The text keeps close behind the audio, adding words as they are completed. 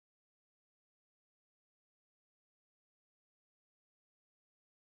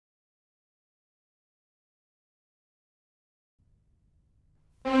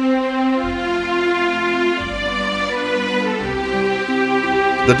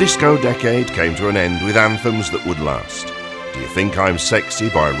The disco decade came to an end with anthems that would last. Do You Think I'm Sexy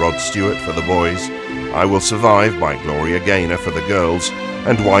by Rod Stewart for the boys, I Will Survive by Gloria Gaynor for the girls,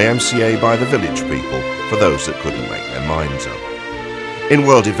 and YMCA by the Village People for those that couldn't make their minds up. In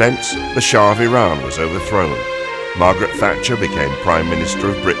world events, the Shah of Iran was overthrown, Margaret Thatcher became Prime Minister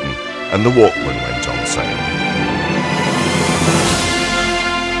of Britain, and the Walkman went on sale.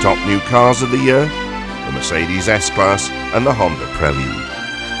 Top new cars of the year, the Mercedes S-Class and the Honda Prelude.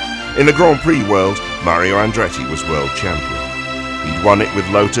 In the Grand Prix world, Mario Andretti was world champion. He'd won it with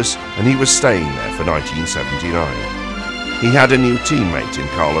Lotus and he was staying there for 1979. He had a new teammate in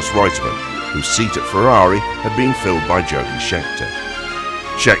Carlos Reutemann, whose seat at Ferrari had been filled by Jody Scheckter.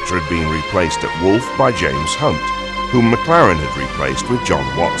 Scheckter had been replaced at Wolf by James Hunt, whom McLaren had replaced with John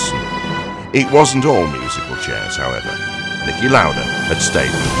Watson. It wasn't all musical chairs, however. Niki Lauda had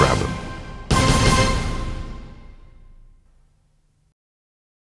stayed with Brabham.